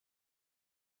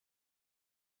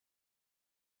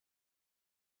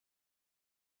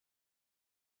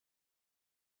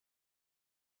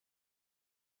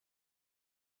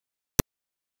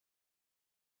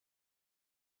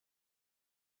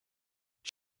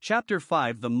Chapter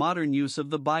 5: The Modern Use of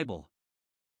the Bible.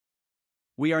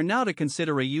 We are now to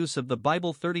consider a use of the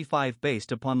Bible 35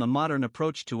 based upon the modern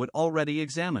approach to it already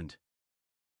examined.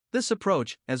 This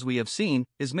approach, as we have seen,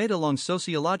 is made along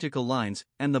sociological lines,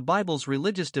 and the Bible's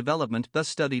religious development thus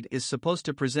studied is supposed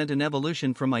to present an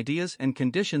evolution from ideas and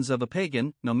conditions of a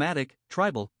pagan, nomadic,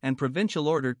 tribal, and provincial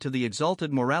order to the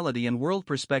exalted morality and world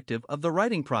perspective of the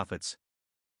writing prophets.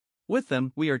 With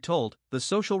them, we are told, the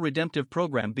social redemptive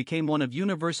program became one of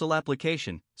universal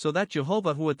application, so that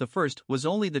Jehovah, who at the first was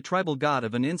only the tribal God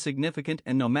of an insignificant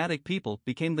and nomadic people,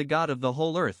 became the God of the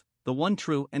whole earth, the one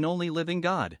true and only living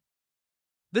God.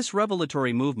 This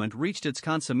revelatory movement reached its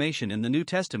consummation in the New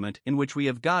Testament, in which we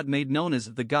have God made known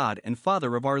as the God and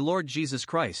Father of our Lord Jesus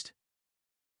Christ.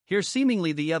 Here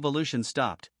seemingly the evolution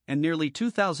stopped, and nearly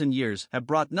 2,000 years have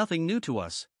brought nothing new to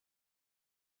us.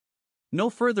 No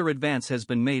further advance has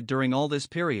been made during all this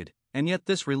period, and yet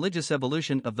this religious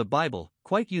evolution of the Bible,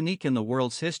 quite unique in the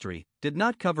world's history, did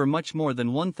not cover much more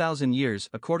than 1,000 years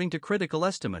according to critical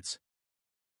estimates.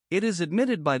 It is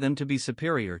admitted by them to be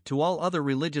superior to all other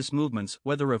religious movements,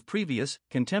 whether of previous,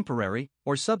 contemporary,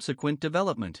 or subsequent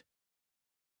development.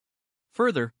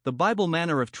 Further, the Bible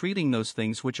manner of treating those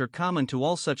things which are common to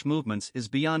all such movements is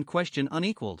beyond question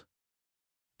unequaled.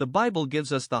 The Bible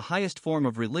gives us the highest form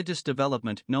of religious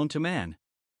development known to man.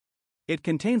 It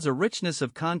contains a richness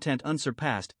of content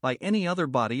unsurpassed by any other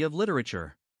body of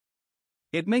literature.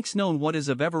 It makes known what is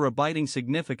of ever-abiding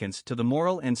significance to the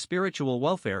moral and spiritual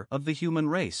welfare of the human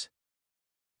race.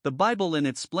 The Bible in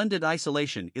its splendid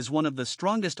isolation is one of the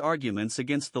strongest arguments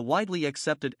against the widely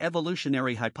accepted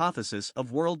evolutionary hypothesis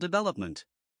of world development.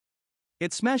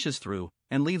 It smashes through,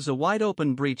 and leaves a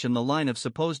wide-open breach in the line of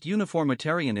supposed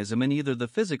uniformitarianism in either the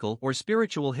physical or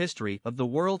spiritual history of the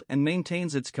world, and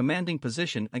maintains its commanding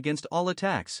position against all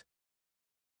attacks.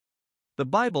 The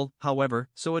Bible, however,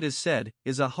 so it is said,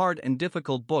 is a hard and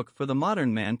difficult book for the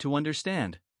modern man to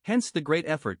understand, hence the great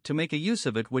effort to make a use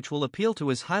of it which will appeal to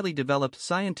his highly developed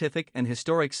scientific and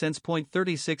historic sense. Point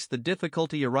 36. The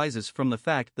difficulty arises from the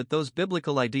fact that those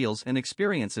biblical ideals and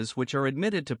experiences which are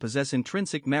admitted to possess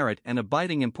intrinsic merit and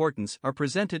abiding importance are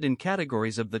presented in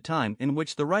categories of the time in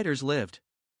which the writers lived.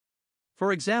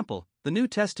 For example, the New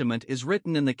Testament is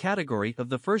written in the category of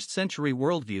the first-century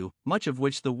worldview, much of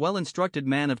which the well-instructed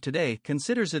man of today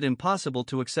considers it impossible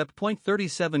to accept. Point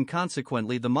 37.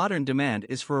 Consequently, the modern demand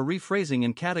is for a rephrasing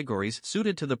in categories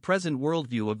suited to the present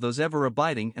worldview of those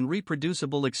ever-abiding and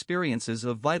reproducible experiences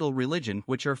of vital religion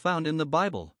which are found in the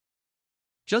Bible.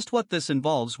 Just what this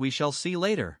involves we shall see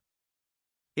later.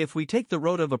 If we take the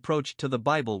road of approach to the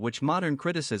Bible which modern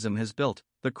criticism has built,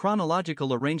 the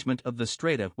chronological arrangement of the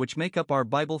strata which make up our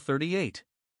Bible 38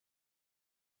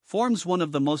 forms one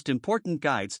of the most important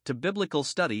guides to biblical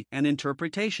study and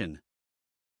interpretation.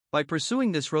 By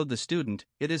pursuing this road, the student,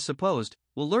 it is supposed,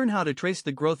 will learn how to trace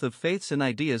the growth of faiths and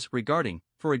ideas regarding,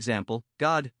 for example,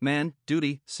 God, man,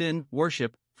 duty, sin,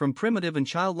 worship, from primitive and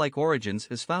childlike origins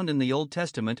as found in the Old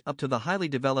Testament up to the highly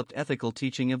developed ethical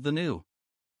teaching of the New.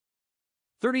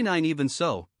 39. Even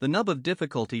so, the nub of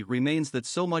difficulty remains that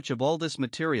so much of all this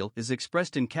material is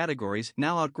expressed in categories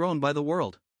now outgrown by the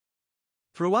world.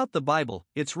 Throughout the Bible,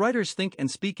 its writers think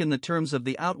and speak in the terms of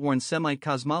the outworn Semite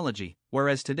cosmology,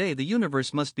 whereas today the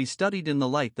universe must be studied in the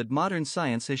light that modern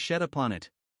science has shed upon it.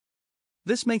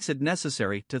 This makes it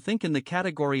necessary to think in the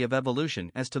category of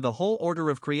evolution as to the whole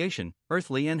order of creation,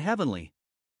 earthly and heavenly.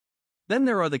 Then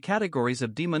there are the categories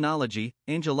of demonology,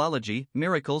 angelology,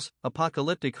 miracles,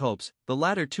 apocalyptic hopes, the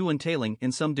latter two entailing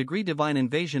in some degree divine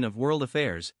invasion of world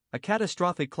affairs, a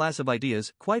catastrophic class of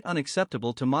ideas quite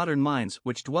unacceptable to modern minds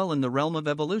which dwell in the realm of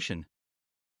evolution.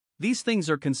 These things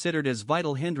are considered as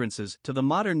vital hindrances to the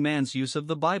modern man's use of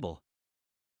the Bible.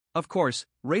 Of course,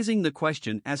 raising the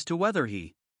question as to whether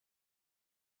he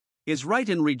is right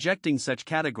in rejecting such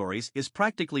categories is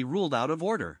practically ruled out of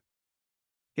order.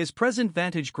 His present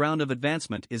vantage ground of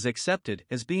advancement is accepted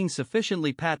as being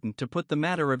sufficiently patent to put the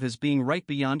matter of his being right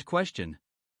beyond question.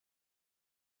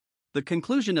 The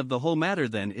conclusion of the whole matter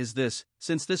then is this: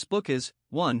 since this book is,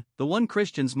 1. the one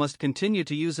Christians must continue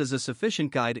to use as a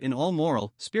sufficient guide in all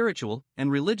moral, spiritual,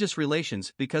 and religious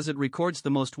relations, because it records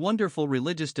the most wonderful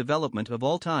religious development of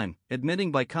all time, admitting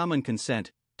by common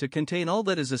consent, to contain all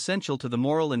that is essential to the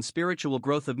moral and spiritual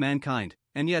growth of mankind,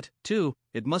 and yet, 2,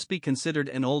 it must be considered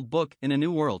an old book in a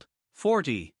new world.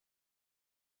 40.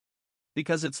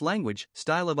 Because its language,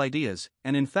 style of ideas,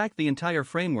 and in fact the entire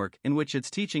framework in which its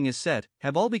teaching is set,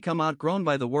 have all become outgrown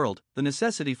by the world, the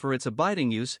necessity for its abiding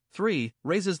use, 3,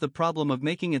 raises the problem of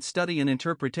making its study and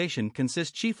interpretation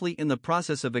consist chiefly in the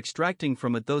process of extracting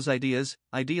from it those ideas,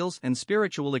 ideals, and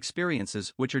spiritual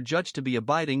experiences which are judged to be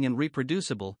abiding and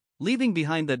reproducible, leaving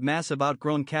behind that mass of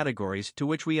outgrown categories to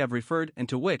which we have referred and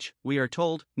to which, we are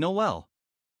told, no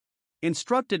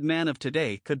instructed man of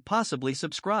today could possibly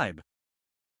subscribe.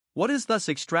 What is thus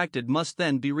extracted must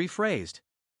then be rephrased.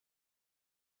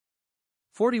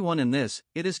 41. In this,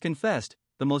 it is confessed,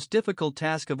 the most difficult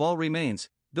task of all remains,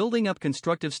 building up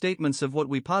constructive statements of what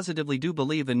we positively do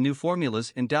believe in new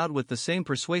formulas endowed with the same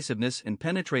persuasiveness and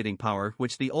penetrating power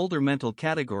which the older mental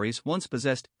categories once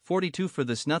possessed. 42. For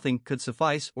this nothing could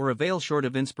suffice or avail short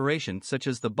of inspiration such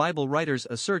as the Bible writers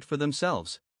assert for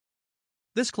themselves.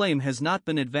 This claim has not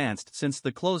been advanced since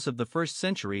the close of the 1st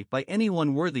century by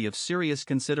anyone worthy of serious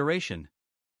consideration.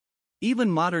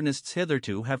 Even modernists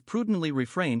hitherto have prudently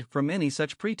refrained from any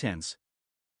such pretense.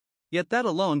 Yet that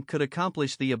alone could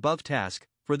accomplish the above task,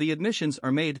 for the admissions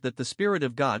are made that the Spirit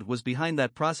of God was behind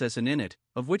that process and in it,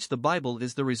 of which the Bible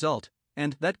is the result,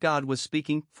 and that God was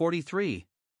speaking. 43.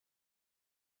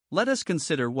 Let us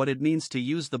consider what it means to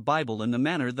use the Bible in the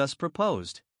manner thus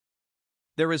proposed.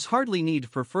 There is hardly need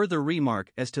for further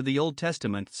remark as to the Old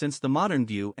Testament, since the modern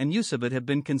view and use of it have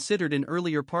been considered in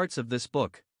earlier parts of this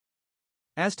book.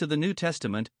 As to the New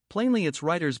Testament, plainly its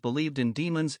writers believed in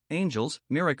demons, angels,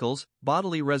 miracles,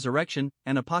 bodily resurrection,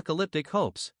 and apocalyptic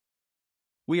hopes.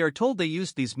 We are told they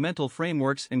used these mental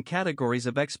frameworks and categories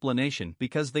of explanation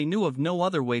because they knew of no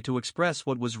other way to express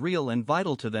what was real and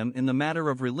vital to them in the matter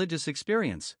of religious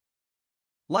experience.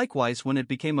 Likewise, when it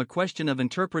became a question of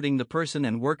interpreting the person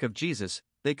and work of Jesus,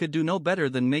 they could do no better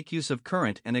than make use of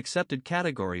current and accepted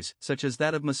categories, such as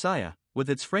that of Messiah, with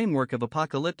its framework of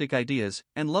apocalyptic ideas,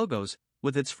 and Logos,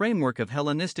 with its framework of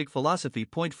Hellenistic philosophy.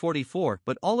 44.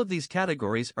 But all of these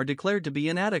categories are declared to be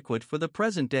inadequate for the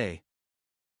present day.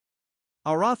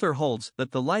 Our author holds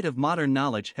that the light of modern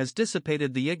knowledge has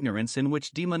dissipated the ignorance in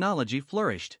which demonology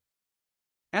flourished.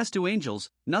 As to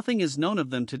angels, nothing is known of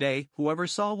them today, whoever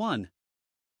saw one.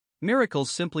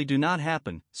 Miracles simply do not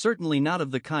happen, certainly not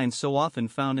of the kind so often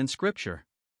found in Scripture.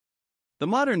 The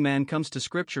modern man comes to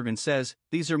Scripture and says,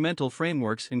 "These are mental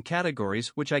frameworks and categories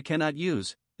which I cannot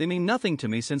use, they mean nothing to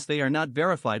me since they are not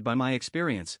verified by my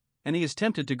experience," and he is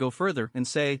tempted to go further and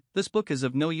say, "This book is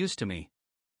of no use to me."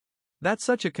 That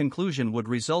such a conclusion would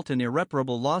result in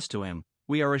irreparable loss to him,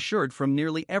 we are assured from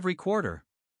nearly every quarter.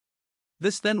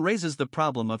 This then raises the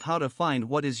problem of how to find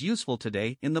what is useful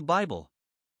today in the Bible.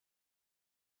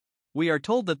 We are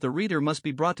told that the reader must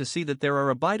be brought to see that there are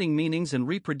abiding meanings and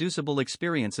reproducible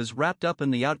experiences wrapped up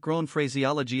in the outgrown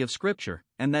phraseology of Scripture,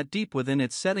 and that deep within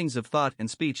its settings of thought and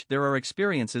speech there are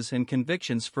experiences and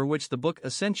convictions for which the book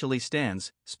essentially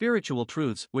stands, spiritual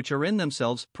truths which are in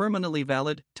themselves permanently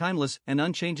valid, timeless, and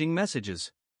unchanging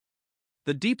messages.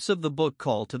 The deeps of the book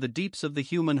call to the deeps of the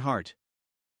human heart.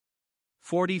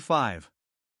 45.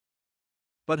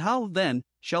 But how, then,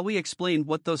 shall we explain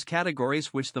what those categories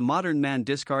which the modern man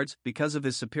discards because of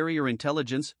his superior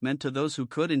intelligence meant to those who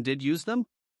could and did use them?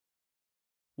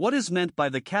 What is meant by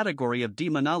the category of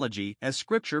demonology as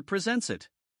Scripture presents it?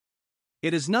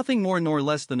 It is nothing more nor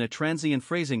less than a transient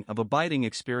phrasing of abiding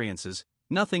experiences,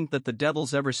 nothing that the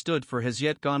devil's ever stood for has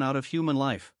yet gone out of human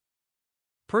life.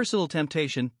 Personal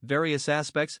temptation, various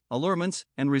aspects, allurements,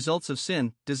 and results of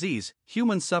sin, disease,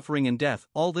 human suffering and death,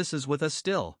 all this is with us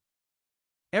still.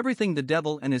 Everything the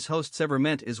devil and his hosts ever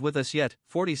meant is with us yet.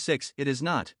 46. It is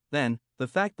not, then, the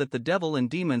fact that the devil and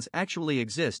demons actually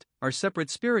exist, are separate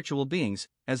spiritual beings,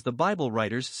 as the Bible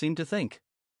writers seem to think.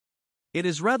 It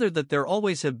is rather that there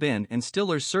always have been and still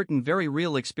are certain very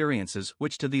real experiences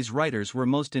which to these writers were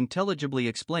most intelligibly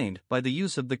explained by the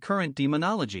use of the current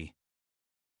demonology.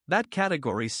 That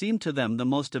category seemed to them the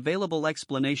most available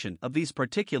explanation of these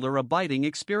particular abiding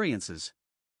experiences.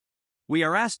 We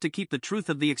are asked to keep the truth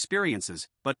of the experiences,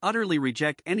 but utterly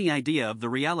reject any idea of the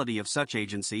reality of such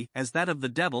agency as that of the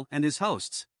devil and his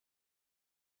hosts.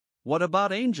 What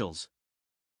about angels?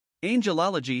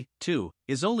 Angelology, too,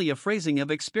 is only a phrasing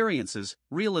of experiences,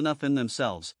 real enough in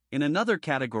themselves, in another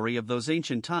category of those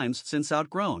ancient times since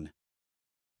outgrown.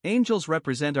 Angels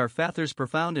represent our Father's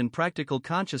profound and practical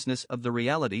consciousness of the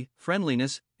reality,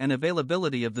 friendliness, and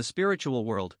availability of the spiritual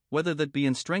world, whether that be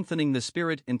in strengthening the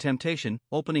spirit in temptation,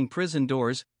 opening prison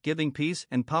doors, giving peace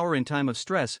and power in time of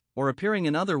stress, or appearing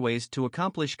in other ways to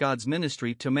accomplish God's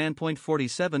ministry to man.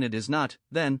 47. It is not,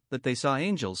 then, that they saw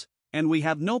angels, and we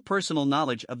have no personal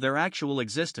knowledge of their actual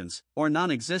existence, or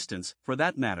non-existence, for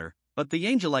that matter, but the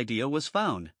angel idea was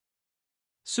found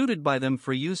suited by them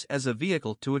for use as a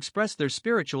vehicle to express their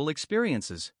spiritual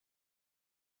experiences.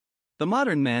 The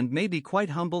modern man may be quite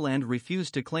humble and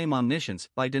refuse to claim omniscience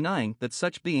by denying that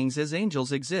such beings as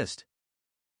angels exist.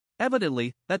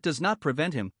 Evidently, that does not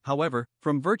prevent him, however,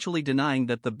 from virtually denying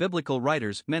that the biblical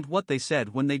writers meant what they said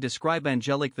when they describe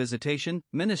angelic visitation,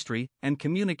 ministry, and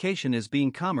communication as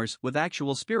being commerce with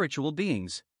actual spiritual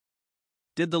beings.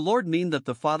 Did the Lord mean that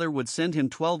the Father would send him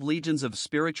 12 legions of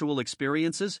spiritual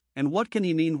experiences, and what can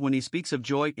he mean when he speaks of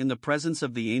joy in the presence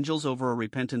of the angels over a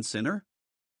repentant sinner?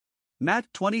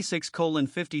 Matt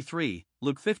 26:53,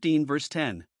 Luke 15 verse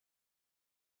 10.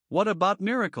 What about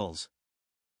miracles?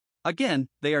 Again,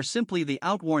 they are simply the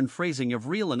outworn phrasing of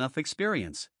real enough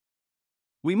experience.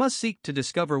 We must seek to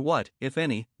discover what, if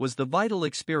any, was the vital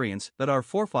experience that our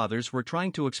forefathers were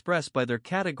trying to express by their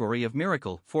category of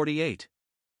miracle. 48.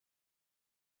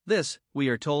 This, we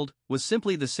are told, was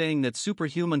simply the saying that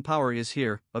superhuman power is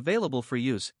here, available for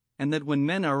use, and that when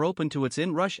men are open to its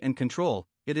inrush and control,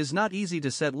 it is not easy to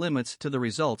set limits to the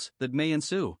results that may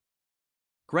ensue.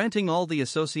 Granting all the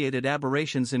associated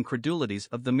aberrations and credulities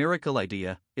of the miracle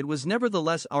idea, it was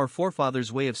nevertheless our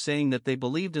forefathers' way of saying that they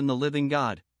believed in the living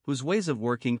God, whose ways of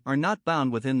working are not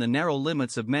bound within the narrow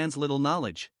limits of man's little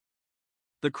knowledge.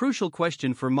 The crucial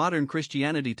question for modern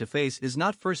Christianity to face is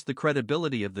not first the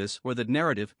credibility of this or that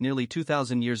narrative nearly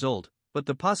 2,000 years old, but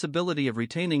the possibility of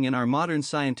retaining in our modern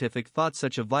scientific thought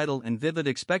such a vital and vivid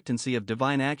expectancy of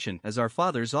divine action as our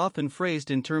fathers often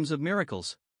phrased in terms of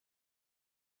miracles.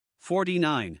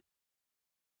 49.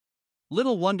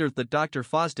 Little wonder that Dr.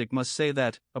 Fosdick must say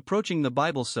that, approaching the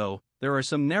Bible so, there are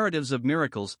some narratives of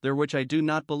miracles there which I do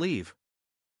not believe.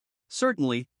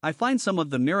 Certainly, I find some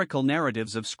of the miracle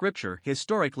narratives of Scripture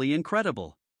historically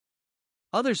incredible.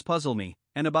 Others puzzle me,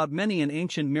 and about many an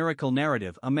ancient miracle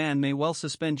narrative a man may well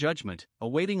suspend judgment,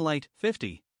 awaiting light.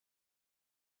 50.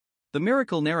 The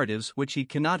miracle narratives which he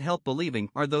cannot help believing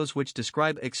are those which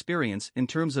describe experience in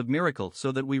terms of miracle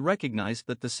so that we recognize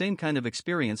that the same kind of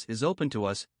experience is open to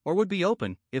us, or would be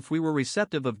open, if we were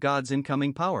receptive of God's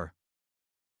incoming power.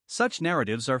 Such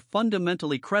narratives are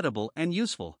fundamentally credible and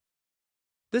useful.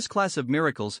 This class of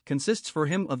miracles consists for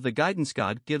him of the guidance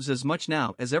God gives as much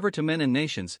now as ever to men and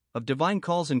nations, of divine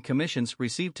calls and commissions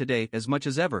received today as much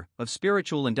as ever, of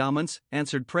spiritual endowments,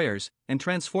 answered prayers, and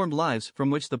transformed lives from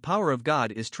which the power of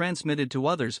God is transmitted to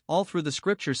others. All through the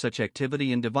Scripture such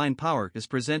activity and divine power is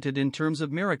presented in terms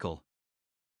of miracle.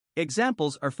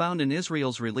 Examples are found in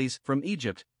Israel's release from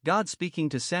Egypt, God speaking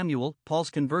to Samuel, Paul's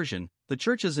conversion, the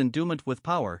church's endowment with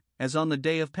power, as on the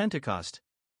day of Pentecost.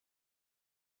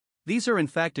 These are in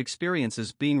fact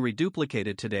experiences being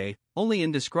reduplicated today, only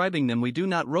in describing them we do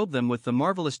not robe them with the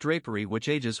marvelous drapery which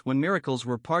ages when miracles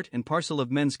were part and parcel of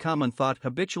men's common thought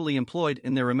habitually employed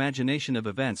in their imagination of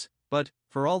events, but,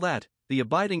 for all that, the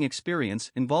abiding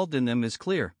experience involved in them is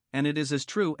clear, and it is as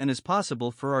true and as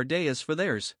possible for our day as for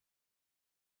theirs.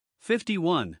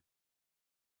 51.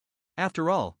 After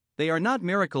all, they are not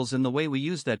miracles in the way we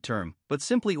use that term, but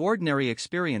simply ordinary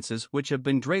experiences which have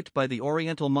been draped by the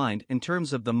Oriental mind in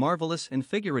terms of the marvelous and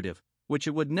figurative, which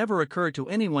it would never occur to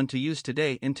anyone to use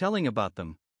today in telling about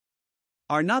them.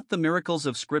 Are not the miracles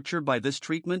of Scripture by this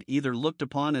treatment either looked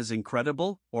upon as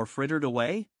incredible or frittered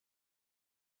away?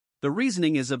 The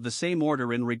reasoning is of the same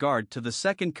order in regard to the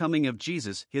second coming of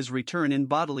Jesus, his return in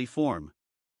bodily form.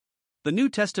 The New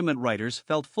Testament writers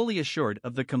felt fully assured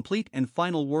of the complete and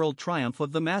final world triumph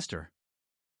of the Master.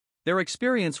 Their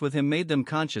experience with him made them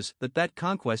conscious that that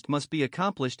conquest must be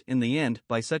accomplished in the end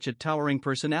by such a towering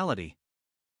personality.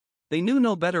 They knew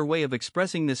no better way of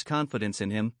expressing this confidence in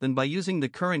him than by using the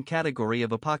current category of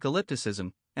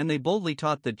apocalypticism, and they boldly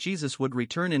taught that Jesus would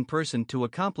return in person to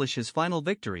accomplish his final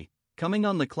victory, coming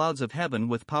on the clouds of heaven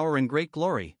with power and great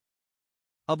glory.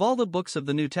 Of all the books of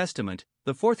the New Testament,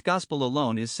 the fourth Gospel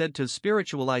alone is said to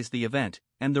spiritualize the event,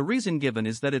 and the reason given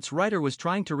is that its writer was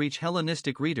trying to reach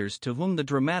Hellenistic readers to whom the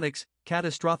dramatics,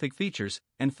 catastrophic features,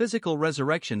 and physical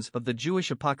resurrections of the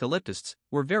Jewish apocalyptists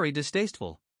were very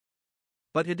distasteful.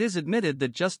 But it is admitted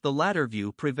that just the latter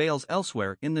view prevails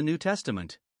elsewhere in the New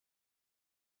Testament.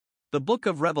 The book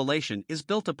of Revelation is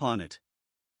built upon it.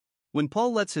 When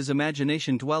Paul lets his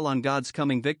imagination dwell on God's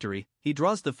coming victory, he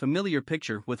draws the familiar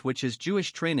picture with which his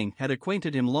Jewish training had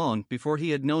acquainted him long before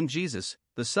he had known Jesus: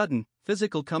 the sudden,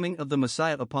 physical coming of the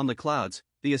Messiah upon the clouds,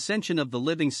 the ascension of the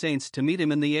living saints to meet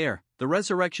him in the air, the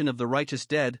resurrection of the righteous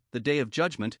dead, the day of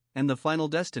judgment, and the final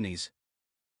destinies.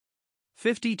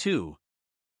 52.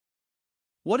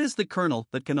 What is the kernel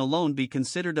that can alone be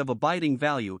considered of abiding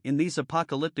value in these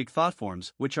apocalyptic thought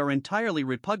forms which are entirely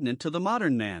repugnant to the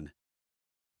modern man?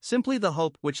 Simply the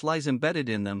hope which lies embedded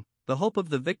in them, the hope of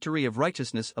the victory of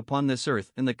righteousness upon this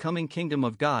earth in the coming kingdom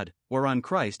of God, whereon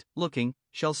Christ, looking,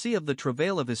 shall see of the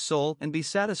travail of his soul and be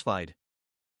satisfied.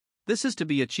 This is to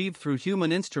be achieved through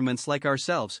human instruments like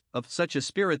ourselves, of such a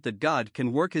spirit that God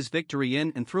can work his victory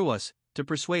in and through us, to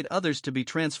persuade others to be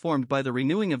transformed by the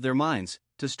renewing of their minds,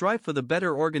 to strive for the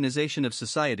better organization of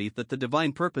society that the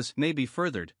divine purpose may be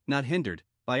furthered, not hindered,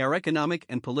 by our economic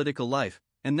and political life,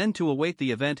 and then to await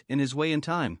the event in his way and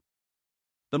time.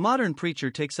 The modern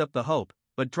preacher takes up the hope,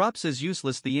 but drops as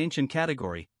useless the ancient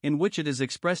category, in which it is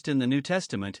expressed in the New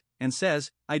Testament, and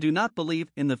says, I do not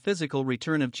believe in the physical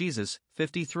return of Jesus.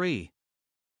 53.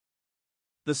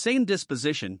 The same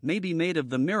disposition may be made of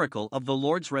the miracle of the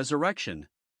Lord's resurrection.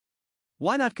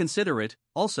 Why not consider it,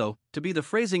 also, to be the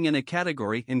phrasing in a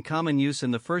category in common use in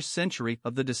the first century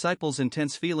of the disciples'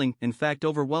 intense feeling, in fact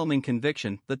overwhelming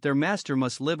conviction, that their master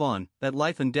must live on, that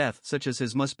life and death such as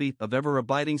his must be of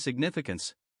ever-abiding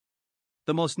significance.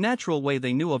 The most natural way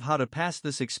they knew of how to pass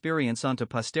this experience on to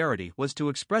posterity was to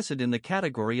express it in the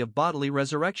category of bodily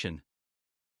resurrection.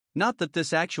 Not that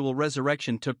this actual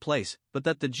resurrection took place, but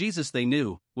that the Jesus they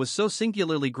knew was so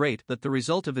singularly great that the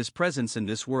result of his presence in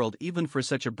this world, even for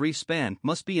such a brief span,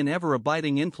 must be an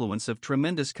ever-abiding influence of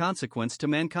tremendous consequence to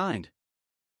mankind.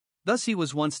 Thus he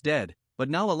was once dead, but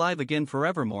now alive again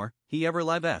forevermore, he ever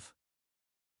liveth.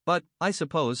 But, I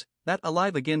suppose, that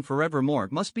alive again forevermore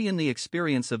must be in the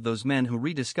experience of those men who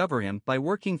rediscover him by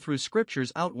working through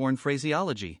Scripture's outworn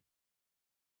phraseology.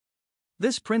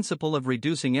 This principle of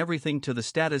reducing everything to the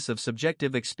status of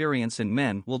subjective experience in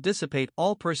men will dissipate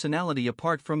all personality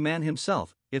apart from man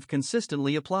himself, if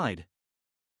consistently applied.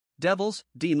 Devils,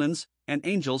 demons, and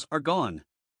angels are gone.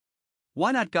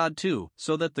 Why not God too,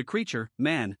 so that the creature,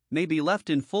 man, may be left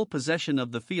in full possession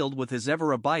of the field with his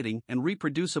ever-abiding and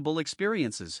reproducible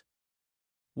experiences?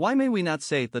 Why may we not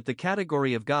say that the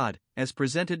category of God, as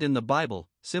presented in the Bible,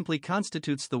 simply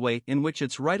constitutes the way in which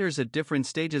its writers at different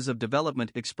stages of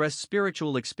development expressed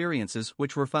spiritual experiences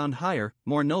which were found higher,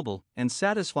 more noble, and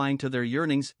satisfying to their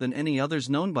yearnings than any others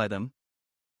known by them?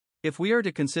 If we are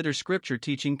to consider Scripture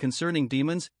teaching concerning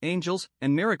demons, angels,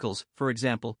 and miracles, for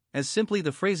example, as simply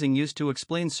the phrasing used to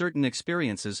explain certain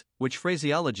experiences, which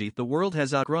phraseology the world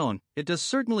has outgrown, it does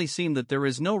certainly seem that there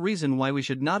is no reason why we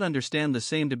should not understand the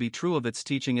same to be true of its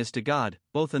teaching as to God,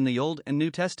 both in the Old and New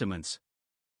Testaments.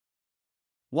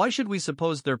 Why should we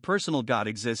suppose their personal God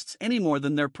exists any more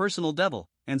than their personal devil,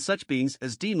 and such beings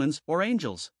as demons or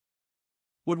angels?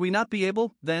 Would we not be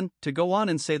able, then, to go on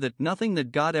and say that nothing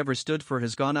that God ever stood for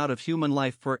has gone out of human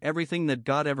life, for everything that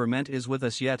God ever meant is with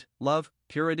us yet: love,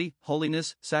 purity,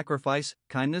 holiness, sacrifice,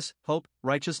 kindness, hope,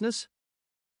 righteousness?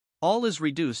 All is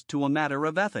reduced to a matter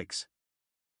of ethics.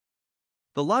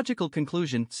 The logical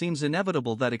conclusion seems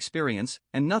inevitable that experience,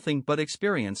 and nothing but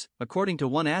experience, according to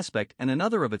one aspect and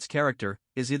another of its character,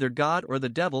 is either God or the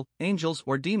devil, angels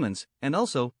or demons, and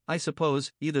also, I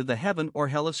suppose, either the heaven or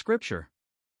hell of Scripture.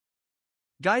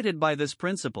 Guided by this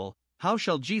principle, how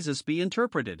shall Jesus be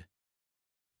interpreted?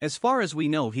 As far as we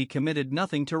know, he committed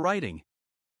nothing to writing.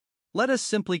 Let us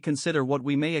simply consider what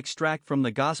we may extract from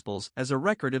the Gospels as a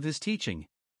record of his teaching.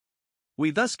 We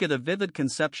thus get a vivid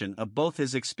conception of both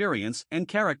his experience and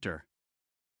character.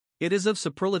 It is of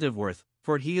superlative worth,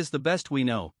 for he is the best we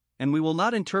know, and we will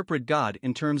not interpret God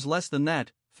in terms less than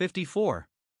that. 54.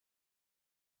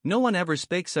 No one ever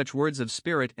spake such words of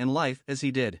spirit and life as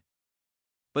he did.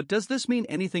 But does this mean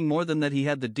anything more than that he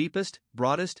had the deepest,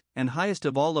 broadest, and highest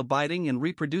of all abiding and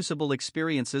reproducible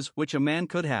experiences which a man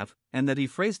could have, and that he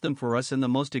phrased them for us in the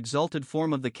most exalted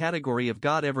form of the category of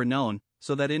God ever known,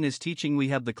 so that in his teaching we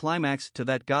have the climax to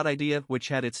that God idea which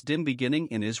had its dim beginning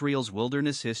in Israel's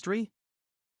wilderness history?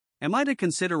 Am I to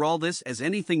consider all this as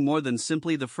anything more than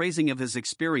simply the phrasing of his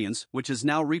experience, which is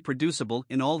now reproducible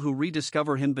in all who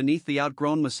rediscover him beneath the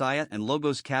outgrown Messiah and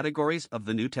Logos categories of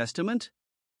the New Testament?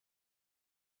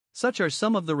 Such are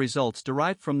some of the results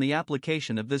derived from the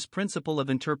application of this principle of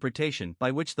interpretation by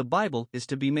which the Bible is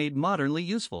to be made modernly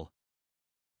useful.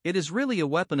 It is really a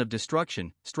weapon of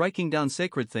destruction, striking down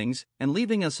sacred things, and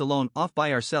leaving us alone off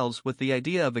by ourselves with the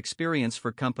idea of experience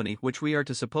for company, which we are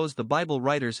to suppose the Bible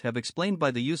writers have explained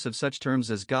by the use of such terms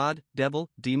as God, devil,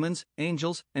 demons,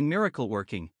 angels, and miracle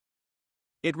working.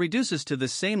 It reduces to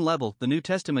this same level the New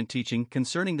Testament teaching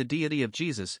concerning the deity of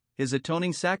Jesus, his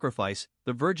atoning sacrifice,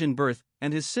 the virgin birth,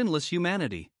 and his sinless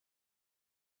humanity.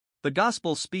 The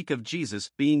Gospels speak of Jesus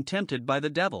being tempted by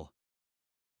the devil.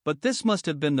 But this must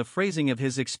have been the phrasing of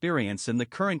his experience in the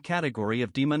current category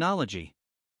of demonology.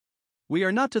 We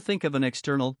are not to think of an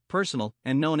external, personal,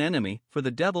 and known enemy, for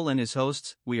the devil and his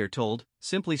hosts, we are told,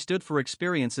 simply stood for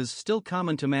experiences still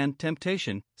common to man: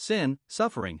 temptation, sin,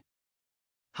 suffering.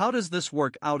 How does this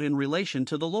work out in relation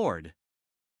to the Lord?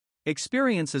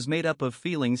 Experience is made up of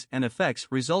feelings and effects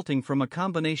resulting from a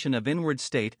combination of inward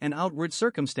state and outward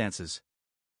circumstances.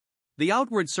 The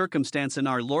outward circumstance in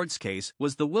our Lord's case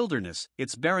was the wilderness,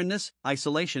 its barrenness,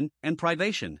 isolation, and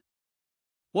privation.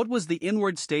 What was the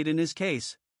inward state in his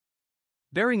case?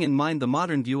 Bearing in mind the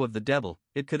modern view of the devil,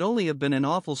 it could only have been an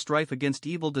awful strife against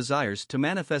evil desires to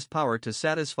manifest power to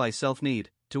satisfy self-need,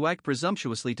 to act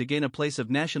presumptuously to gain a place of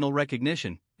national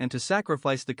recognition, and to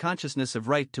sacrifice the consciousness of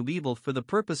right to evil for the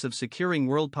purpose of securing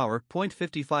world power. Point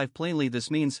 55. Plainly,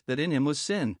 this means that in him was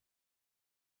sin,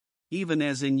 even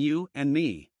as in you and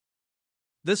me.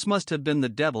 This must have been the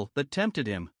devil that tempted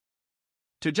him.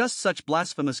 To just such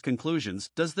blasphemous conclusions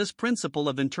does this principle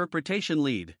of interpretation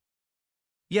lead.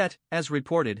 Yet, as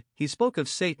reported, he spoke of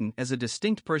Satan as a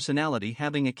distinct personality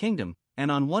having a kingdom,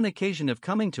 and on one occasion of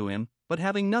coming to him, but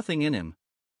having nothing in him.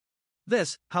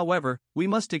 This, however, we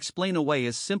must explain away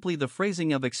as simply the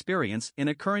phrasing of experience in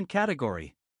a current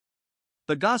category.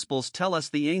 The Gospels tell us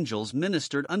the angels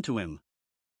ministered unto him.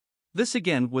 This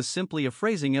again was simply a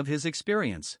phrasing of his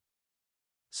experience.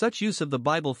 Such use of the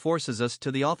Bible forces us to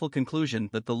the awful conclusion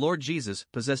that the Lord Jesus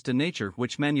possessed a nature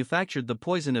which manufactured the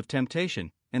poison of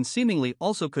temptation, and seemingly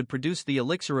also could produce the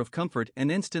elixir of comfort, an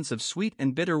instance of sweet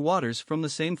and bitter waters from the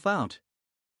same fount.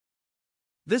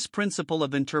 This principle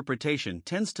of interpretation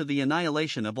tends to the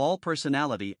annihilation of all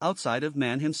personality outside of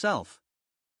man himself.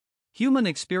 Human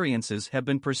experiences have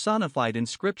been personified in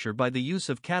Scripture by the use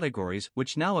of categories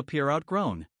which now appear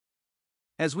outgrown.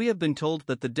 As we have been told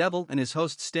that the devil and his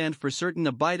hosts stand for certain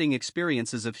abiding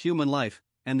experiences of human life,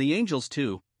 and the angels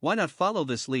too, why not follow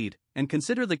this lead, and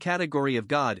consider the category of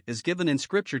God as given in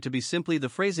Scripture to be simply the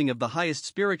phrasing of the highest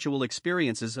spiritual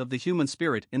experiences of the human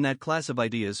spirit in that class of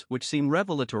ideas which seem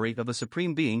revelatory of a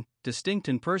supreme being, distinct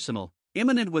and personal,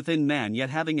 immanent within man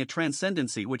yet having a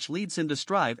transcendency which leads him to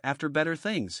strive after better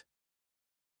things.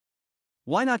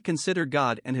 Why not consider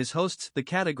God and his hosts the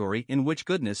category in which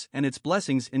goodness and its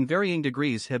blessings in varying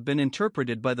degrees have been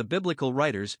interpreted by the biblical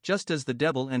writers, just as the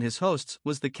devil and his hosts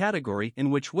was the category in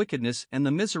which wickedness and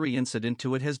the misery incident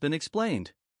to it has been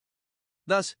explained?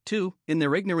 Thus, too, in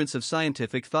their ignorance of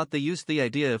scientific thought they used the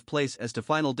idea of place as to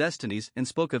final destinies and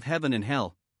spoke of heaven and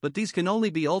hell, but these can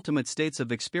only be ultimate states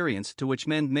of experience to which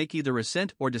men make either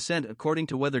assent or dissent according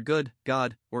to whether good,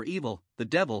 God, or evil, the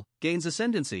devil, gains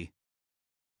ascendancy.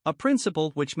 A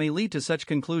principle which may lead to such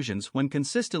conclusions when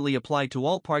consistently applied to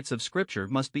all parts of Scripture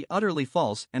must be utterly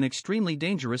false and extremely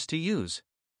dangerous to use.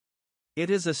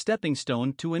 It is a stepping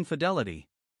stone to infidelity.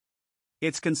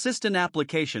 Its consistent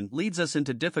application leads us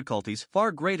into difficulties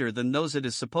far greater than those it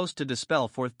is supposed to dispel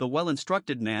for the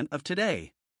well-instructed man of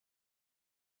today.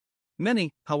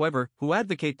 Many, however, who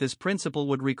advocate this principle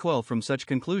would recoil from such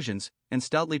conclusions, and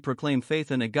stoutly proclaim faith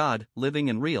in a God, living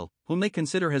and real, whom they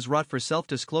consider has wrought for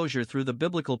self-disclosure through the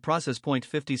biblical process. Point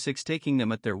 56. Taking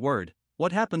them at their word,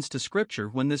 what happens to Scripture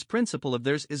when this principle of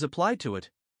theirs is applied to it?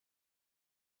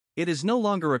 It is no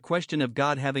longer a question of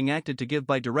God having acted to give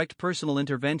by direct personal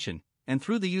intervention, and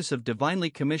through the use of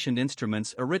divinely commissioned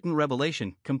instruments a written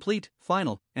revelation, complete,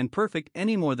 final, and perfect,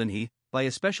 any more than he, by a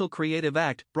special creative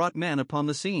act, brought man upon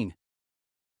the scene.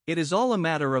 It is all a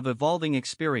matter of evolving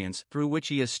experience through which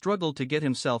he has struggled to get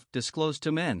himself disclosed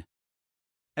to men.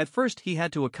 At first he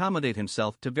had to accommodate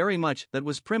himself to very much that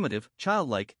was primitive,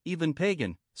 childlike, even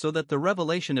pagan, so that the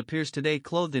revelation appears today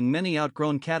clothed in many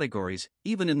outgrown categories,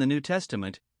 even in the New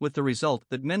Testament, with the result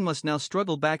that men must now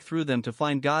struggle back through them to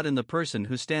find God in the person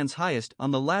who stands highest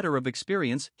on the ladder of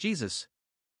experience, Jesus.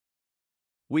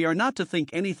 We are not to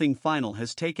think anything final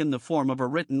has taken the form of a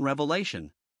written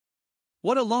revelation.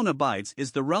 What alone abides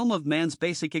is the realm of man's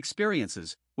basic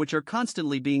experiences, which are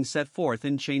constantly being set forth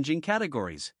in changing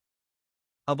categories.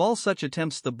 Of all such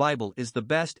attempts, the Bible is the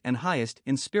best and highest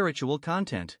in spiritual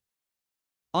content.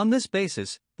 On this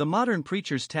basis, the modern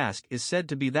preacher's task is said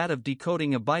to be that of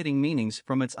decoding abiding meanings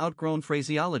from its outgrown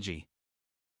phraseology.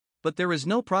 But there is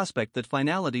no prospect that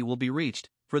finality will be reached,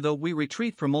 for though we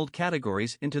retreat from old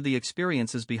categories into the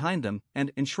experiences behind them,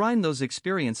 and enshrine those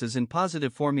experiences in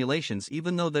positive formulations,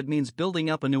 even though that means building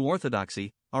up a new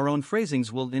orthodoxy, our own phrasings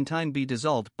will in time be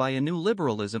dissolved by a new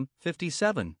liberalism.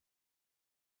 57.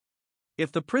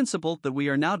 If the principle that we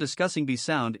are now discussing be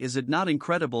sound, is it not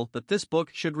incredible that this book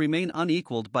should remain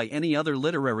unequaled by any other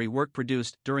literary work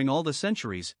produced during all the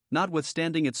centuries,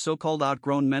 notwithstanding its so-called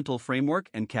outgrown mental framework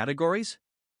and categories?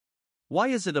 Why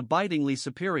is it abidingly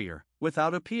superior,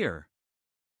 without a peer?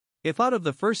 If out of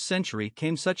the first century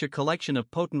came such a collection of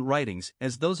potent writings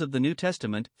as those of the New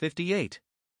Testament, 58.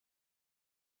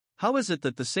 How is it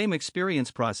that the same experience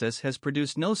process has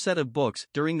produced no set of books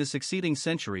during the succeeding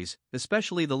centuries,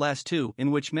 especially the last two,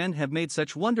 in which men have made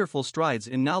such wonderful strides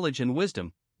in knowledge and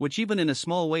wisdom, which even in a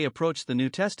small way approach the New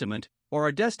Testament, or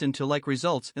are destined to like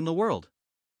results in the world?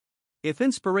 If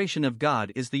inspiration of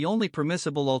God is the only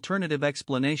permissible alternative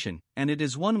explanation, and it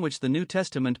is one which the New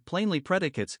Testament plainly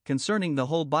predicates concerning the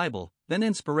whole Bible, then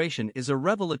inspiration is a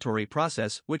revelatory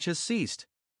process which has ceased.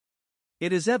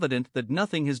 It is evident that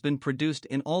nothing has been produced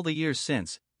in all the years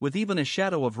since, with even a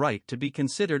shadow of right to be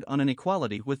considered on an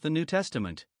equality with the New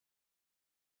Testament.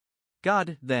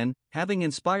 God, then, having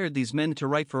inspired these men to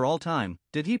write for all time,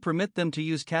 did he permit them to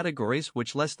use categories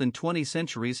which less than 20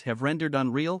 centuries have rendered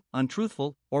unreal,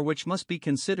 untruthful, or which must be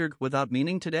considered without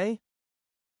meaning today?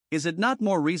 Is it not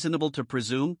more reasonable to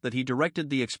presume that he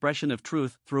directed the expression of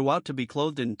truth throughout to be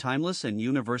clothed in timeless and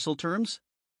universal terms?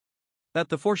 That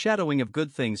the foreshadowing of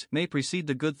good things may precede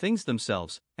the good things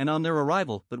themselves, and on their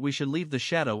arrival that we should leave the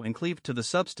shadow and cleave to the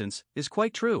substance, is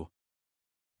quite true.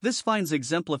 This finds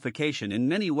exemplification in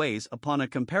many ways upon a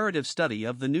comparative study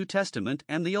of the New Testament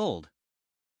and the Old.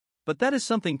 But that is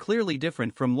something clearly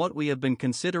different from what we have been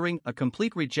considering: a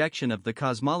complete rejection of the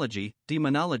cosmology,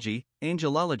 demonology,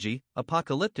 angelology,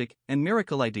 apocalyptic, and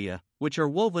miracle idea, which are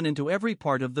woven into every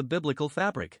part of the biblical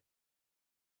fabric.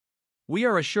 We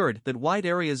are assured that wide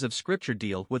areas of Scripture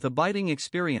deal with abiding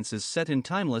experiences set in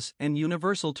timeless and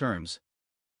universal terms.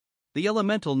 The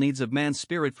elemental needs of man's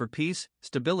spirit for peace,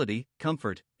 stability,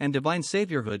 comfort, and divine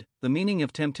saviorhood, the meaning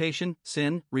of temptation,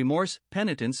 sin, remorse,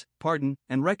 penitence, pardon,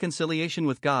 and reconciliation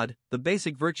with God, the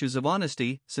basic virtues of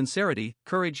honesty, sincerity,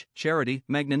 courage, charity,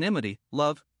 magnanimity,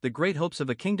 love, the great hopes of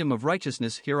a kingdom of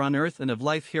righteousness here on earth and of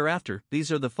life hereafter,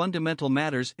 these are the fundamental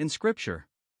matters in Scripture.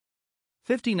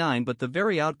 59. But the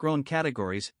very outgrown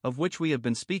categories, of which we have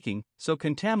been speaking, so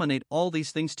contaminate all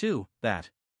these things too, that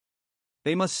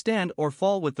they must stand or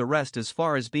fall with the rest as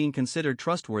far as being considered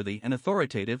trustworthy and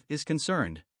authoritative is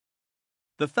concerned.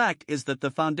 The fact is that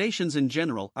the foundations in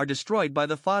general are destroyed by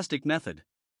the Fosdic method.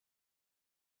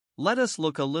 Let us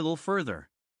look a little further.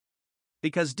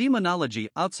 Because demonology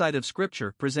outside of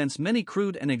Scripture presents many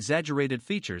crude and exaggerated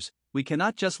features, we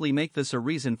cannot justly make this a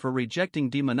reason for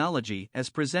rejecting demonology as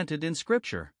presented in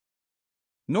Scripture.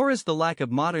 Nor is the lack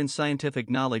of modern scientific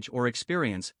knowledge or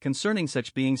experience concerning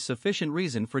such beings sufficient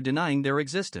reason for denying their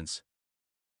existence.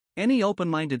 Any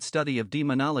open-minded study of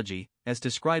demonology, as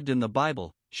described in the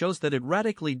Bible, shows that it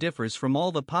radically differs from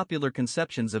all the popular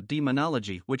conceptions of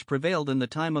demonology which prevailed in the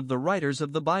time of the writers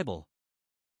of the Bible.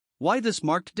 Why this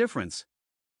marked difference?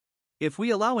 If we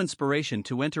allow inspiration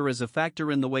to enter as a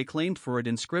factor in the way claimed for it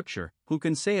in Scripture, who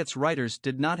can say its writers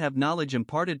did not have knowledge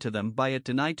imparted to them by it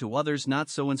denied to others not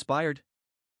so inspired?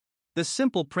 This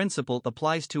simple principle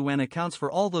applies to and accounts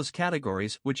for all those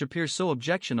categories which appear so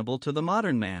objectionable to the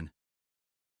modern man.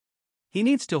 He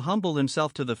needs to humble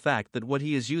himself to the fact that what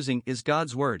he is using is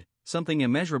God's Word, something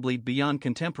immeasurably beyond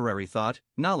contemporary thought,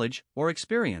 knowledge, or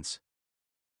experience.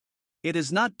 It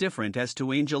is not different as to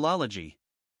angelology.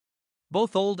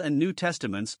 Both Old and New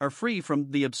Testaments are free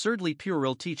from the absurdly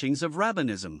puerile teachings of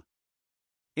rabbinism.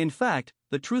 In fact,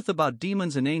 the truth about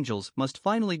demons and angels must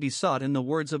finally be sought in the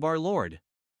words of our Lord.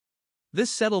 This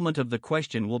settlement of the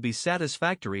question will be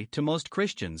satisfactory to most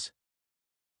Christians.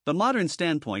 The modern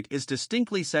standpoint is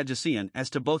distinctly Sadducean as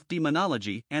to both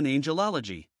demonology and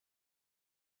angelology.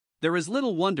 There is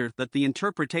little wonder that the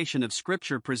interpretation of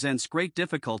Scripture presents great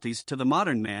difficulties to the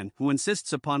modern man who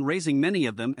insists upon raising many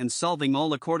of them and solving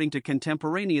all according to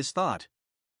contemporaneous thought.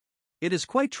 It is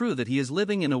quite true that he is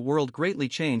living in a world greatly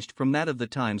changed from that of the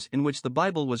times in which the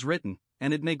Bible was written,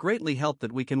 and it may greatly help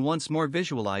that we can once more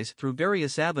visualize through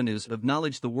various avenues of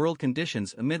knowledge the world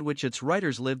conditions amid which its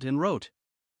writers lived and wrote.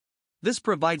 This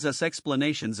provides us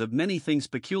explanations of many things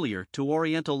peculiar to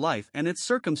Oriental life and its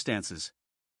circumstances.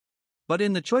 But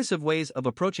in the choice of ways of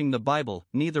approaching the Bible,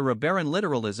 neither a barren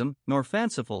literalism nor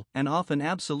fanciful and often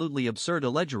absolutely absurd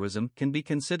allegorism can be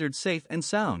considered safe and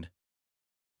sound.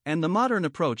 And the modern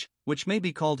approach, which may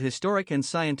be called historic and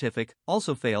scientific,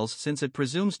 also fails since it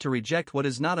presumes to reject what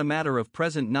is not a matter of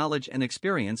present knowledge and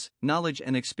experience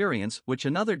which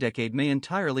another decade may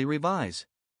entirely revise.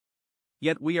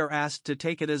 Yet we are asked to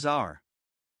take it as our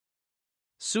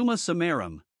summa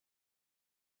summarum,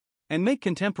 and make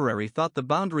contemporary thought the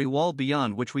boundary wall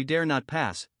beyond which we dare not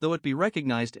pass, though it be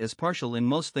recognized as partial in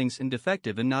most things and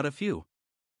defective in not a few.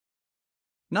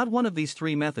 Not one of these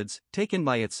three methods, taken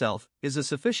by itself, is a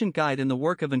sufficient guide in the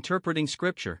work of interpreting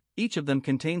Scripture. Each of them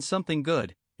contains something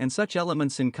good, and such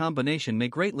elements in combination may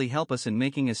greatly help us in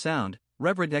making a sound,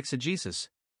 reverent exegesis.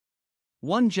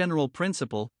 One general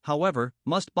principle, however,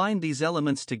 must bind these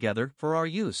elements together for our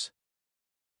use.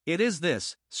 It is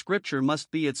this: Scripture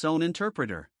must be its own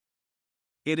interpreter.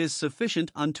 It is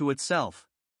sufficient unto itself.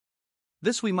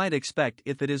 This we might expect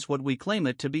if it is what we claim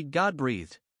it to be,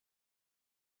 God-breathed.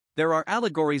 There are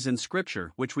allegories in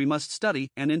Scripture which we must study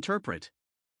and interpret.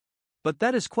 But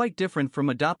that is quite different from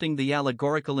adopting the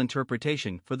allegorical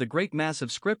interpretation for the great mass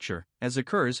of Scripture, as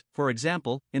occurs, for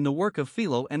example, in the work of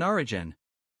Philo and Origen.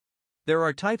 There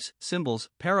are types, symbols,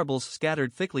 parables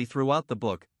scattered thickly throughout the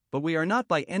book, but we are not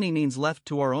by any means left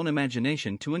to our own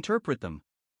imagination to interpret them.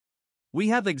 We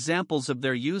have examples of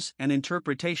their use and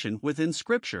interpretation within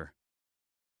Scripture.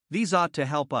 These ought to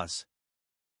help us.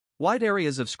 Wide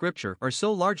areas of Scripture are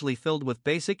so largely filled with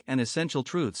basic and essential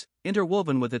truths,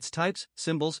 interwoven with its types,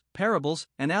 symbols, parables,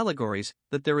 and allegories,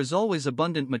 that there is always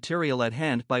abundant material at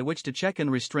hand by which to check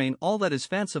and restrain all that is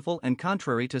fanciful and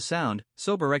contrary to sound,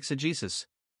 sober exegesis.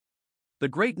 The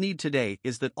great need today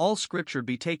is that all Scripture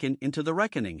be taken into the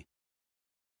reckoning.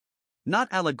 Not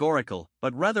allegorical,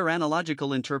 but rather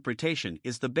analogical interpretation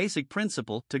is the basic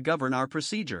principle to govern our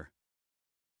procedure.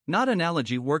 Not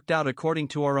analogy worked out according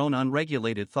to our own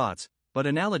unregulated thoughts, but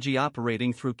analogy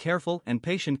operating through careful and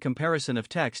patient comparison of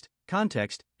text,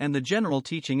 context, and the general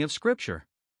teaching of Scripture.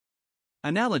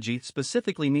 Analogy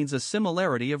specifically means a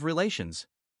similarity of relations.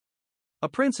 A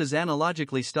prince is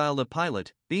analogically styled a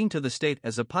pilot, being to the state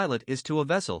as a pilot is to a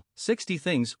vessel. 60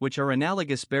 things which are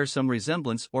analogous bear some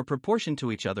resemblance or proportion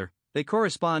to each other, they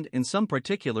correspond in some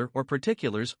particular or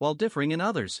particulars while differing in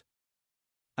others.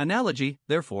 Analogy,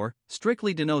 therefore,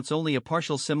 strictly denotes only a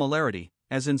partial similarity,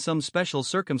 as in some special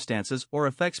circumstances or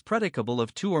effects predicable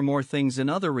of two or more things in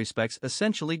other respects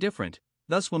essentially different.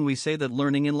 Thus, when we say that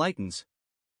learning enlightens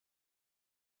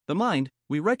the mind,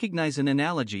 we recognize an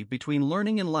analogy between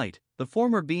learning and light, the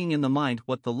former being in the mind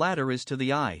what the latter is to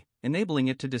the eye, enabling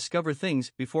it to discover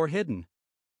things before hidden.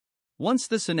 Once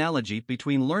this analogy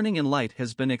between learning and light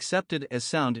has been accepted as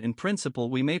sound in principle,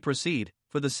 we may proceed,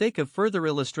 for the sake of further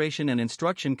illustration and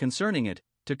instruction concerning it,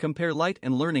 to compare light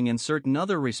and learning in certain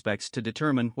other respects to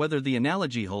determine whether the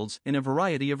analogy holds in a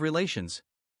variety of relations.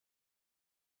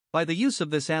 By the use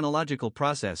of this analogical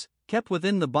process, kept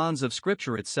within the bonds of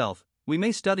Scripture itself, we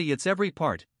may study its every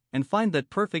part, and find that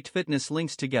perfect fitness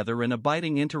links together in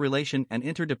abiding interrelation and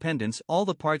interdependence all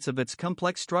the parts of its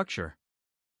complex structure.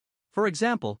 For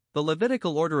example, the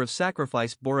Levitical order of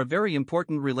sacrifice bore a very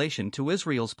important relation to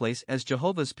Israel's place as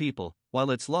Jehovah's people,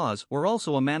 while its laws were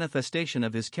also a manifestation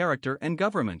of his character and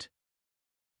government.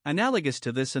 Analogous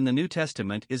to this in the New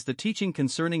Testament is the teaching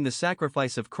concerning the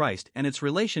sacrifice of Christ and its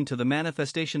relation to the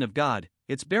manifestation of God,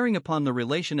 its bearing upon the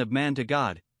relation of man to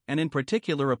God, and in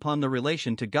particular upon the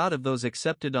relation to God of those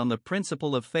accepted on the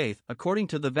principle of faith according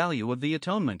to the value of the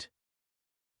atonement.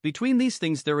 Between these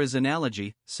things there is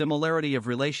analogy, similarity of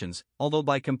relations, although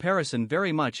by comparison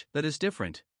very much that is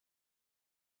different.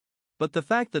 But the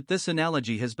fact that this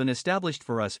analogy has been established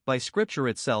for us by Scripture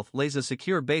itself lays a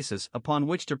secure basis upon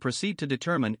which to proceed to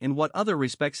determine in what other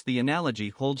respects the analogy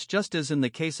holds, just as in the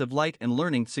case of light and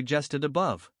learning suggested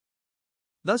above.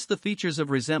 Thus the features of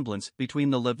resemblance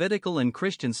between the Levitical and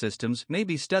Christian systems may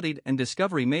be studied and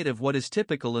discovery made of what is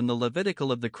typical in the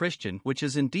Levitical of the Christian, which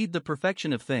is indeed the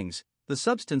perfection of things, the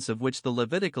substance of which the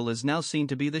Levitical is now seen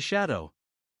to be the shadow.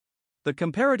 The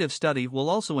comparative study will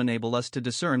also enable us to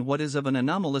discern what is of an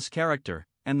anomalous character,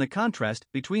 and the contrast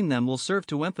between them will serve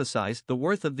to emphasize the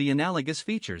worth of the analogous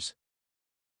features.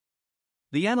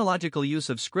 The analogical use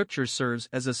of Scripture serves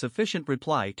as a sufficient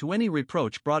reply to any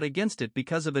reproach brought against it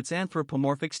because of its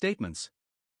anthropomorphic statements.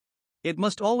 It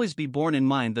must always be borne in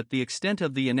mind that the extent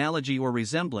of the analogy or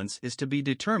resemblance is to be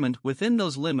determined within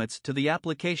those limits to the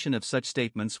application of such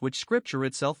statements which Scripture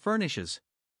itself furnishes.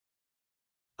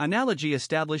 Analogy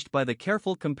established by the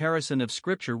careful comparison of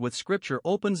Scripture with Scripture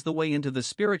opens the way into the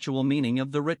spiritual meaning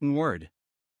of the written word.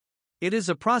 It is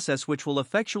a process which will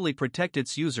effectually protect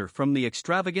its user from the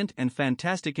extravagant and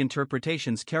fantastic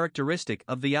interpretations characteristic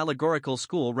of the allegorical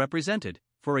school represented,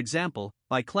 for example,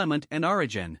 by Clement and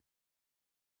Origen.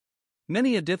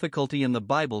 Many a difficulty in the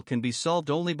Bible can be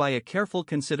solved only by a careful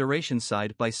consideration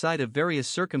side by side of various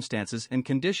circumstances and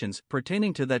conditions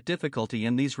pertaining to that difficulty,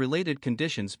 and these related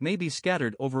conditions may be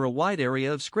scattered over a wide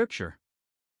area of Scripture.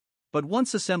 But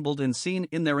once assembled and seen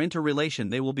in their interrelation,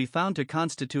 they will be found to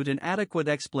constitute an adequate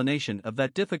explanation of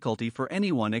that difficulty for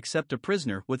anyone except a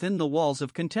prisoner within the walls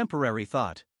of contemporary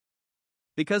thought.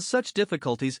 Because such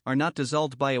difficulties are not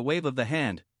dissolved by a wave of the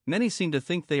hand, many seem to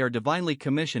think they are divinely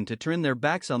commissioned to turn their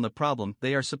backs on the problem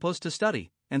they are supposed to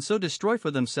study, and so destroy for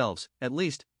themselves, at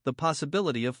least, the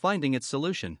possibility of finding its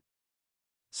solution.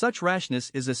 Such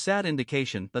rashness is a sad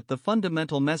indication that the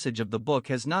fundamental message of the book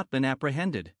has not been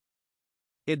apprehended.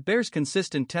 It bears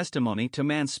consistent testimony to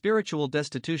man's spiritual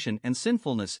destitution and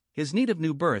sinfulness, his need of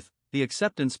new birth, the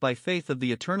acceptance by faith of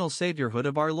the eternal Saviourhood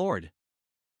of our Lord.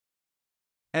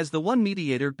 As the one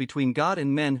mediator between God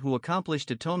and men who accomplished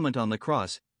atonement on the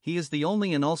cross, he is the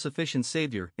only and all-sufficient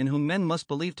Savior in whom men must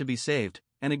believe to be saved,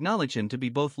 and acknowledge Him to be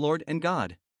both Lord and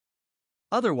God.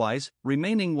 Otherwise,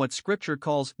 remaining what Scripture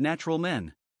calls natural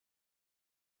men.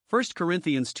 1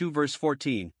 Corinthians 2 verse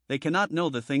 14, they cannot know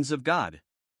the things of God.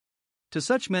 To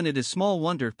such men it is small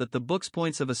wonder that the book's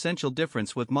points of essential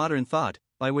difference with modern thought,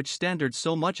 by which standards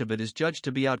so much of it is judged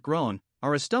to be outgrown,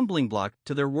 are a stumbling block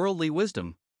to their worldly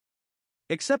wisdom.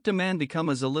 Except a man become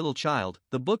as a little child,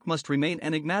 the book must remain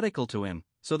enigmatical to him,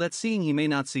 so that seeing he may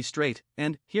not see straight,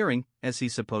 and hearing, as he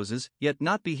supposes, yet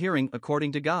not be hearing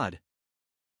according to God.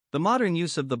 The modern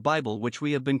use of the Bible which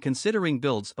we have been considering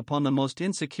builds upon the most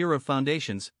insecure of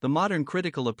foundations. The modern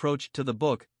critical approach to the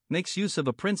book makes use of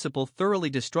a principle thoroughly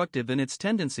destructive in its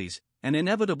tendencies, and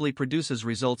inevitably produces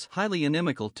results highly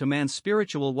inimical to man's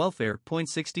spiritual welfare. Point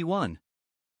 61.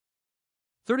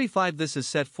 35. This is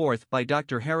set forth by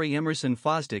Dr. Harry Emerson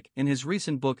Fosdick in his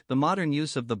recent book The Modern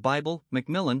Use of the Bible,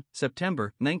 Macmillan,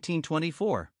 September,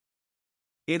 1924.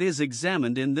 It is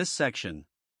examined in this section.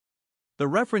 The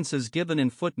references given in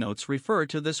footnotes refer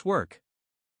to this work.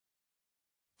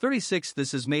 36.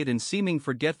 This is made in seeming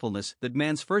forgetfulness that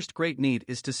man's first great need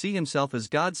is to see himself as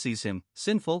God sees him,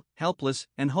 sinful, helpless,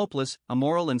 and hopeless, a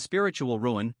moral and spiritual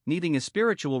ruin, needing a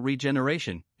spiritual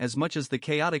regeneration, as much as the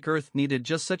chaotic earth needed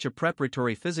just such a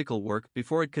preparatory physical work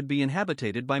before it could be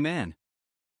inhabited by man.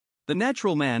 The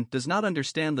natural man does not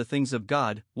understand the things of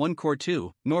God, 1 Cor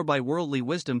 2, nor by worldly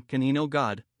wisdom can he know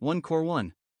God, 1 Cor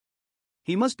 1.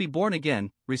 He must be born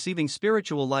again, receiving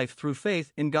spiritual life through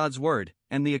faith in God's Word,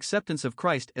 and the acceptance of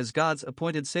Christ as God's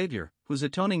appointed Savior, whose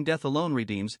atoning death alone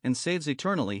redeems and saves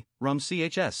eternally. Rom.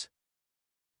 Chs.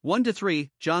 1-3,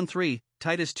 John 3,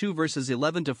 Titus 2 verses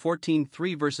 11-14,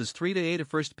 3 verses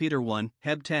 3-8, 1 Peter 1,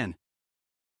 Heb 10.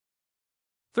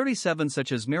 37.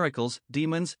 Such as miracles,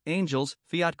 demons, angels,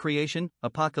 fiat creation,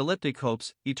 apocalyptic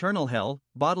hopes, eternal hell,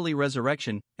 bodily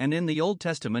resurrection, and in the Old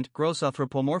Testament gross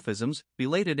anthropomorphisms,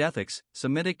 belated ethics,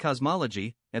 Semitic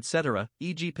cosmology, etc.,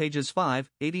 e.g. pages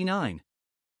 5-89.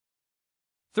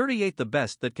 38. The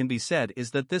best that can be said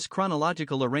is that this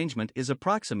chronological arrangement is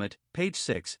approximate, page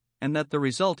 6, and that the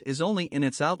result is only in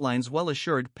its outlines well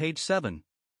assured, page 7.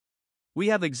 We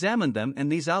have examined them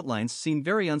and these outlines seem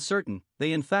very uncertain.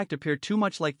 They in fact appear too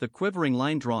much like the quivering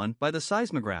line drawn by the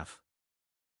seismograph.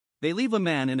 They leave a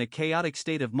man in a chaotic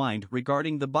state of mind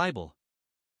regarding the Bible.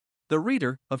 The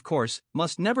reader, of course,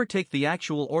 must never take the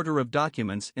actual order of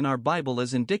documents in our Bible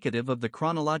as indicative of the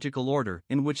chronological order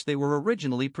in which they were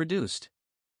originally produced.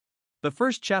 The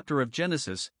first chapter of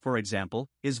Genesis, for example,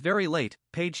 is very late,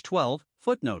 page 12,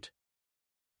 footnote.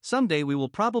 Someday we will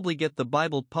probably get the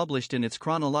Bible published in its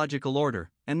chronological order,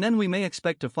 and then we may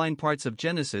expect to find parts of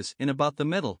Genesis in about the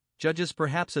middle, Judges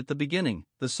perhaps at the beginning,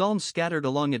 the Psalms scattered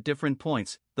along at different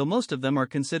points, though most of them are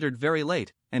considered very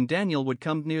late, and Daniel would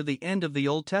come near the end of the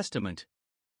Old Testament.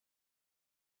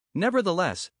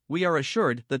 Nevertheless, we are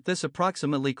assured that this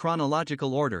approximately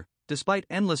chronological order, despite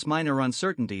endless minor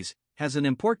uncertainties, has an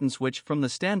importance which from the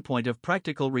standpoint of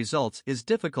practical results is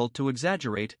difficult to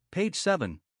exaggerate, page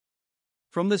 7.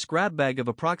 From this grab bag of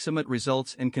approximate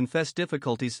results and confessed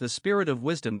difficulties the spirit of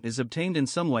wisdom is obtained in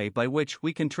some way by which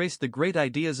we can trace the great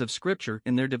ideas of Scripture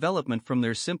in their development from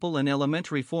their simple and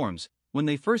elementary forms, when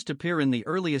they first appear in the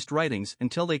earliest writings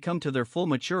until they come to their full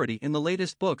maturity in the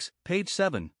latest books, page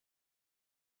 7.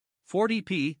 40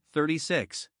 p.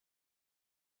 36.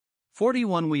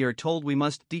 41. We are told we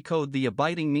must decode the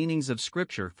abiding meanings of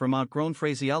Scripture from outgrown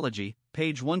phraseology,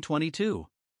 page 122.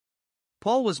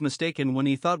 Paul was mistaken when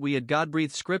he thought we had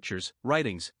God-breathed scriptures,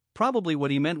 writings. Probably what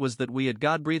he meant was that we had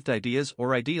God-breathed ideas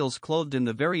or ideals clothed in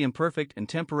the very imperfect and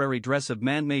temporary dress of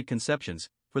man-made conceptions,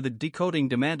 for the decoding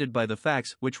demanded by the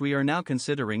facts which we are now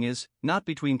considering is, not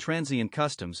between transient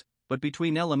customs, but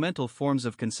between elemental forms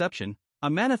of conception, a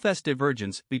manifest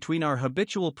divergence between our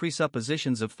habitual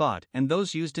presuppositions of thought and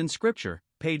those used in Scripture,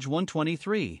 page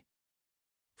 123.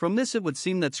 From this it would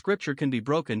seem that Scripture can be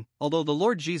broken, although the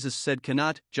Lord Jesus said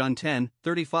cannot, John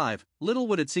 10:35, little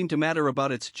would it seem to matter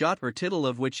about its jot or tittle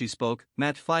of which he spoke,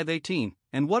 Matt 5:18,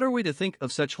 and what are we to think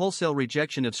of such wholesale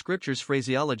rejection of Scripture's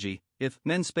phraseology, if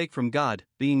men spake from God,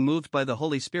 being moved by the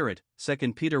Holy Spirit,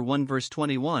 2 Peter 1 verse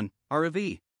 21,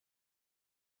 RV.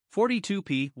 42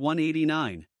 p.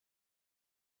 189.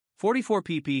 44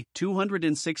 pp.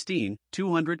 216,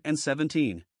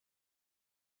 217.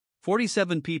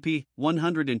 47 pp.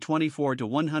 124 to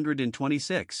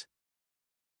 126.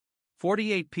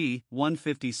 48 p.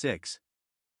 156.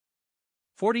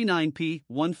 49 p.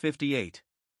 158.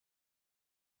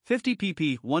 50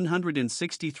 pp.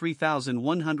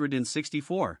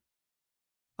 163,164.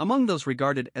 Among those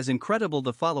regarded as incredible,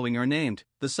 the following are named: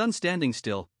 the sun standing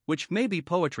still, which may be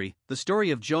poetry; the story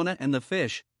of Jonah and the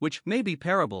fish, which may be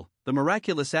parable; the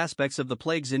miraculous aspects of the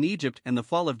plagues in Egypt and the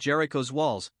fall of Jericho's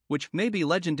walls, which may be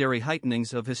legendary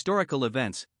heightenings of historical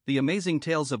events; the amazing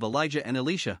tales of Elijah and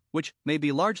Elisha, which may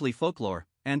be largely folklore;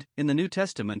 and, in the New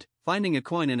Testament, finding a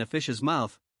coin in a fish's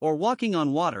mouth, or walking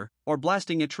on water, or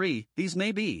blasting a tree, these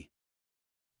may be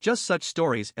just such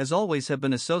stories as always have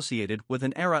been associated with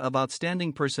an era of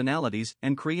outstanding personalities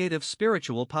and creative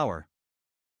spiritual power.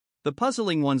 The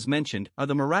puzzling ones mentioned are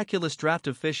the miraculous draught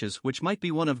of fishes, which might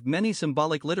be one of many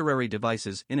symbolic literary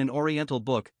devices in an Oriental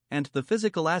book, and the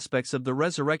physical aspects of the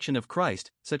resurrection of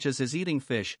Christ, such as his eating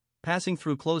fish, passing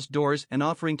through closed doors, and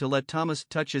offering to let Thomas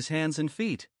touch his hands and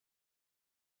feet.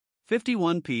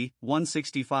 51 p.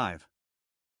 165.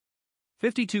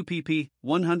 52 pp.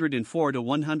 104 to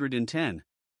 110.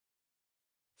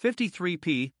 53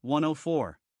 p.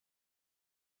 104.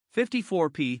 54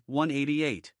 p.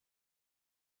 188.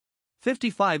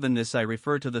 55. In this I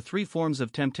refer to the three forms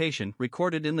of temptation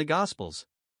recorded in the Gospels.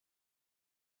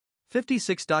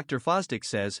 56. Dr. Fosdick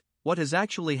says, what has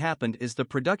actually happened is the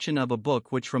production of a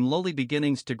book which from lowly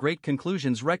beginnings to great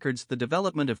conclusions records the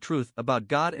development of truth about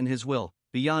God and His will,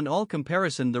 beyond all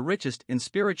comparison the richest in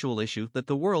spiritual issue that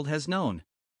the world has known.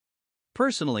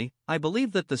 Personally, I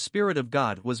believe that the Spirit of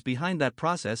God was behind that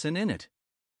process and in it.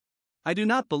 I do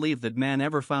not believe that man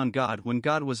ever found God when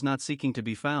God was not seeking to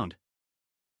be found.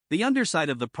 The underside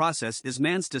of the process is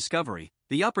man's discovery,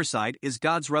 the upper side is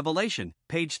God's revelation,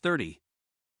 page 30.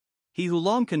 He who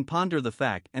long can ponder the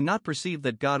fact and not perceive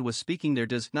that God was speaking there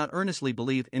does not earnestly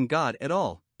believe in God at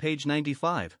all, page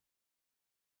 95.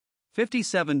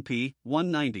 57 p.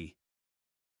 190.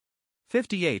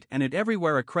 58. And it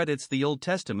everywhere accredits the Old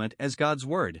Testament as God's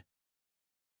Word.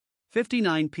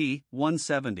 59 p.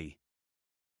 170.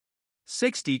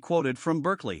 60. Quoted from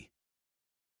Berkeley.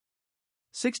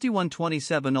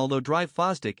 6127. Although Dr.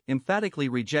 Fosdick emphatically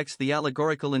rejects the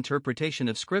allegorical interpretation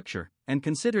of Scripture and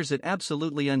considers it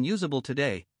absolutely unusable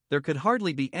today, there could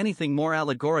hardly be anything more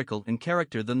allegorical in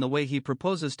character than the way he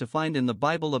proposes to find in the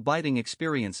Bible abiding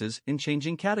experiences in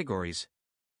changing categories.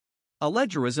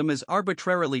 Allegorism is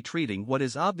arbitrarily treating what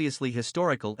is obviously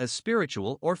historical as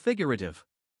spiritual or figurative.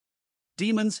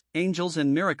 Demons, angels,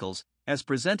 and miracles, as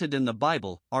presented in the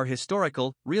Bible, are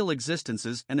historical, real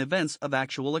existences and events of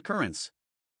actual occurrence.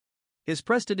 His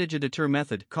prestidigitateur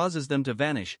method causes them to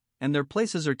vanish, and their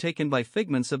places are taken by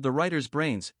figments of the writer's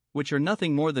brains, which are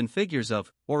nothing more than figures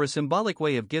of, or a symbolic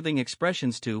way of giving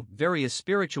expressions to, various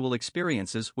spiritual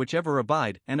experiences which ever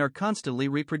abide and are constantly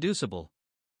reproducible.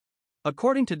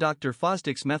 According to Dr.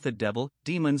 Fosdick's method, devil,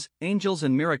 demons, angels,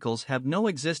 and miracles have no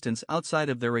existence outside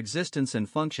of their existence and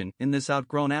function in this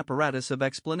outgrown apparatus of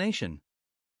explanation.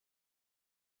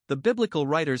 The biblical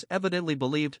writers evidently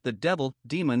believed that devil,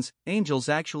 demons, angels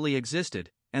actually existed,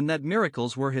 and that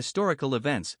miracles were historical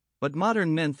events, but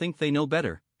modern men think they know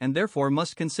better, and therefore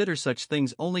must consider such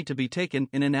things only to be taken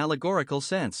in an allegorical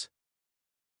sense.